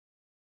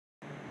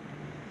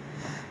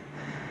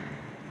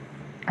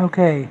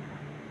Okay,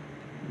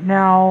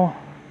 now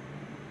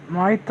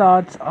my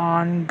thoughts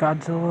on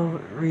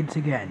Godzilla Raids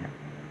Again.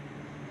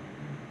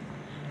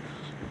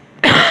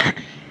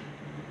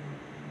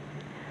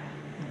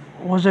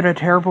 Was it a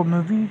terrible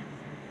movie?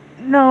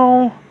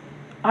 No,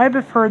 I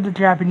prefer the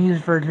Japanese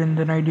version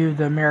than I do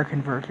the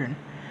American version,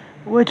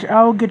 which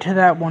I'll get to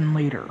that one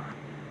later.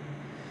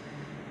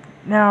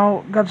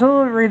 Now,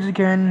 Godzilla Raids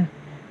Again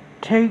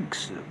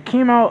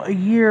came out a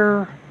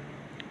year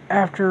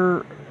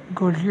after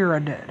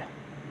Godzilla did.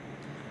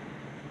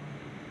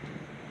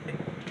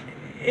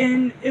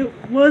 And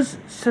it was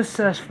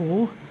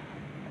successful.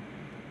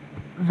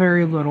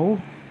 Very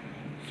little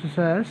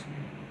success.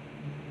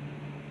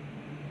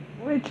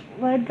 Which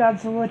led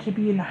Godzilla to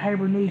be in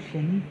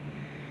hibernation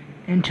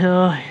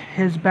until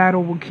his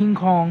battle with King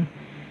Kong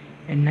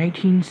in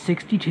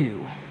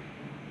 1962.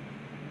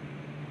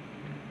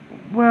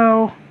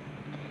 Well,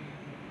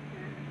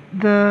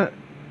 the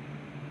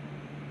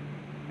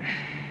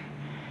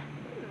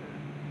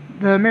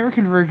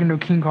American version of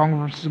King Kong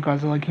vs.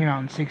 Godzilla came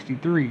out in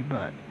 63,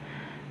 but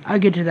I'll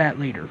get to that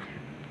later.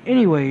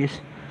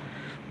 Anyways,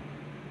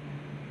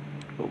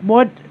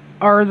 what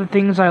are the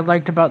things I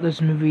liked about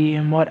this movie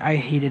and what I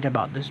hated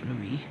about this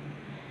movie?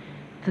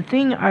 The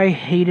thing I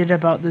hated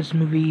about this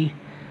movie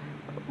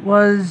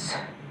was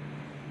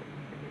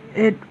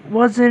it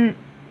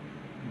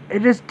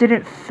just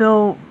didn't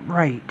feel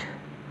right.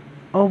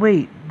 Oh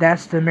wait,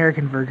 that's the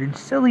American version.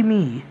 Silly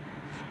me.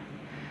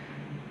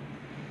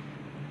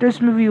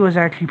 This movie was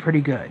actually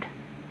pretty good.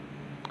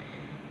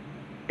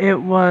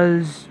 It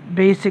was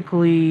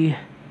basically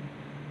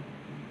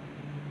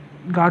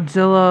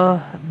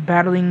Godzilla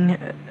battling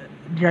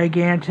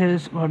battling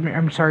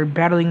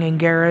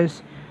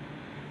Anguirus.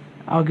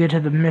 I'll get to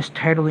the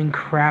mistitling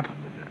crap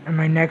in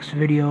my next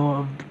video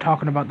of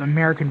talking about the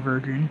American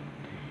version.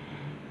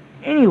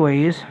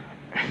 Anyways,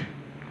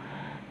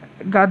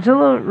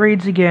 Godzilla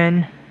Raids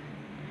Again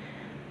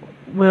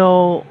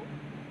will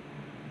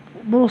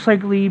most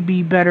likely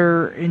be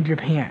better in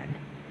Japan.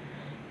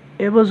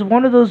 It was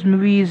one of those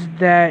movies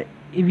that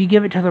if you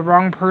give it to the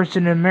wrong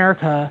person in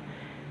America,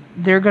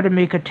 they're going to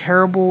make a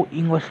terrible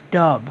English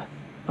dub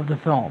of the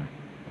film.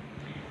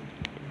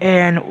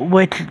 And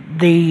which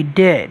they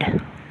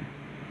did.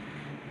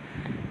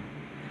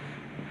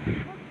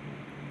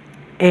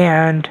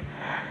 And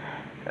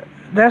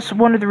that's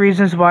one of the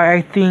reasons why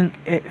I think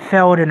it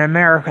failed in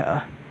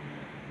America.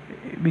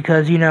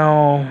 Because, you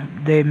know,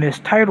 they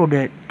mistitled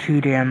it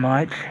too damn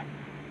much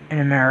in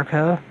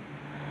America.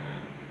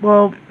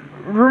 Well,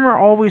 rumor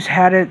always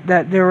had it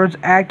that there was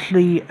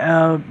actually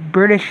a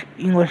British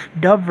English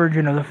dub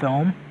version of the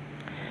film.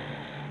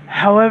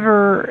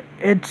 However,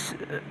 it's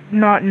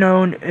not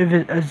known if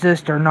it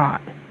exists or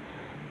not.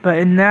 But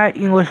in that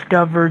English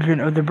dub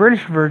version of the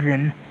British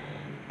version,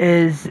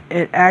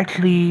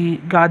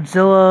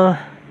 Godzilla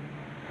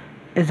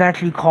is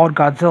actually called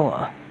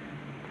Godzilla.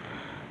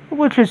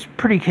 Which is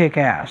pretty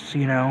kick-ass,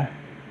 you know.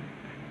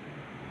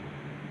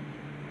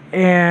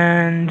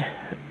 And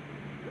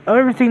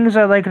other things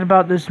I liked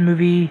about this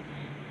movie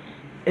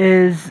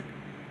is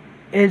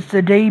it's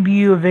the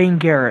debut of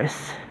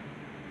Anguirus.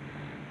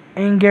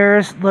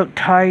 Anguirus looked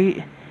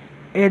tight,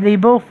 and they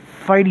both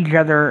fight each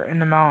other in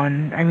the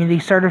mountain. I mean, they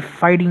started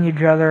fighting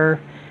each other.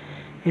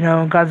 You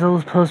know,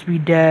 Godzilla's supposed to be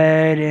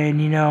dead,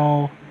 and, you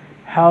know,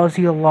 how is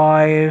he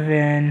alive,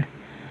 and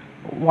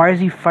why is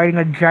he fighting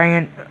a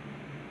giant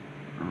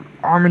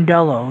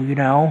armadillo, you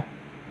know?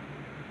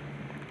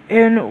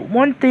 And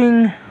one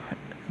thing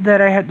that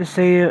I have to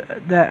say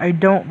that I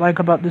don't like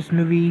about this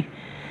movie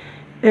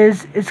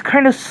is it's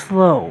kind of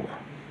slow.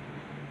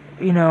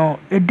 You know,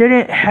 it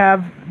didn't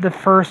have the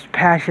first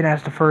passion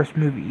as the first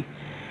movie.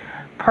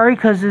 Probably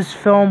because this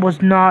film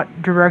was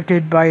not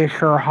directed by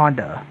Ishiro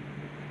Honda.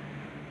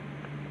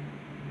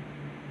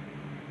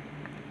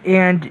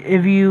 And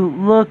if you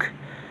look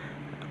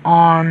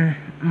on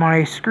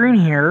my screen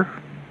here,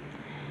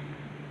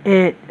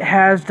 it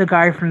has the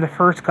guy from the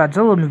first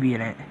Godzilla movie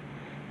in it.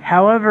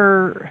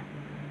 However,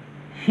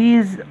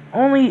 he's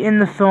only in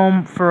the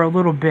film for a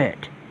little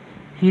bit.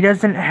 He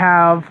doesn't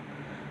have,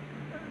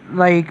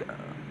 like,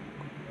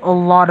 a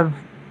lot of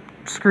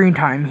screen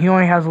time. He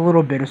only has a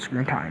little bit of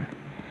screen time.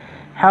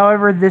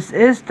 However, this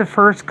is the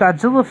first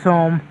Godzilla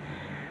film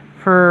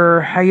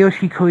for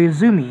Hayashi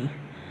Koizumi,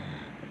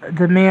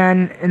 the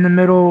man in the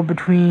middle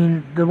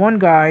between the one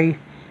guy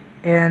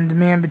and the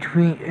man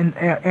between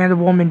and the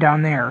woman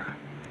down there.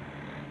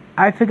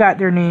 I forgot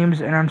their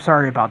names, and I'm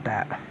sorry about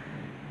that.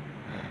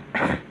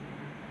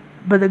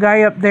 But the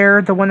guy up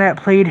there, the one that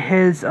played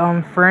his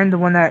friend, the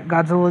one that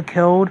Godzilla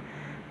killed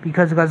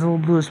because Godzilla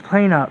blew his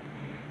plane up,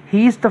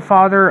 he's the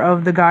father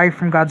of the guy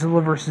from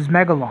Godzilla vs.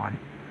 Megalon.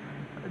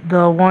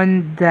 The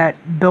one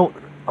that built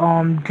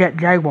Jet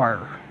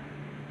Jaguar.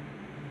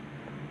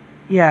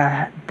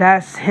 Yeah,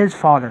 that's his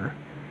father.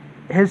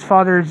 His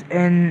father's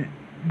in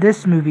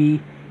this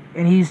movie,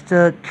 and he's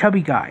the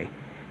chubby guy.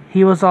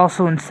 He was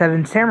also in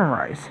Seven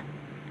Samurais.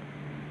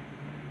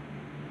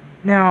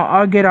 Now,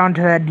 I'll get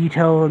onto that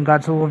detail in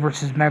Godzilla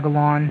vs.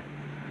 Megalon.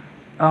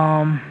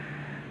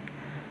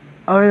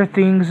 other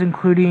things,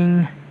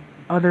 including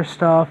other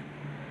stuff.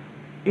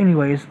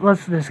 Anyways,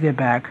 let's just get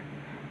back.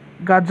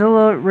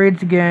 Godzilla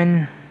Raids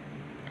Again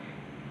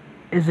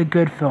is a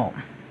good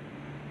film.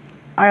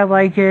 I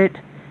like it,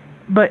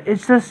 but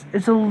it's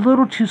a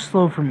little too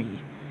slow for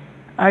me.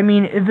 I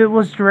mean, if it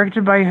was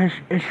directed by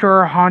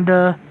Ishiro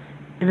Honda,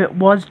 if it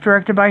was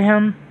directed by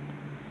him,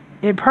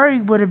 it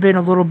probably would have been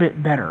a little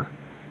bit better.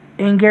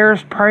 And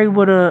Garrus probably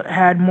would have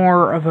had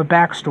more of a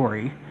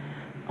backstory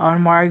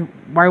on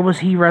why was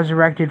he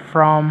resurrected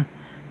from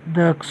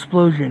the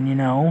explosion, you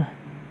know?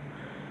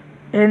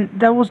 And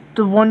that was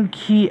the one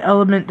key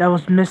element that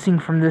was missing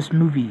from this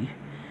movie.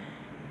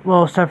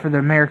 Well, except for the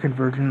American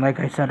version. Like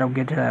I said, I'll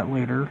get to that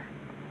later.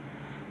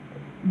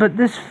 But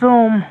this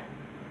film,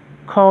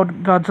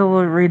 called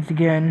Godzilla Raids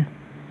Again,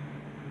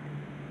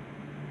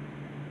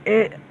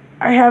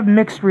 I have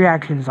mixed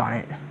reactions on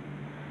it.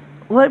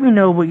 Let me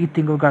know what you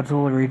think of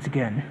Godzilla Raids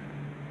Again.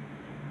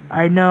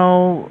 I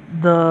know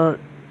the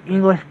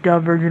English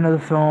dub version of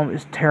the film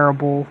is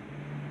terrible,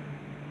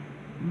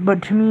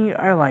 but to me,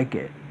 I like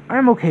it.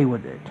 I'm okay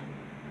with it.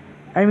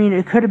 I mean,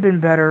 it could have been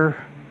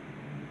better,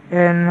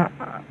 and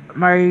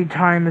my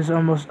time is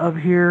almost up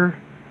here,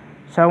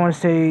 so I want to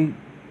say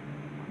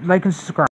like and subscribe.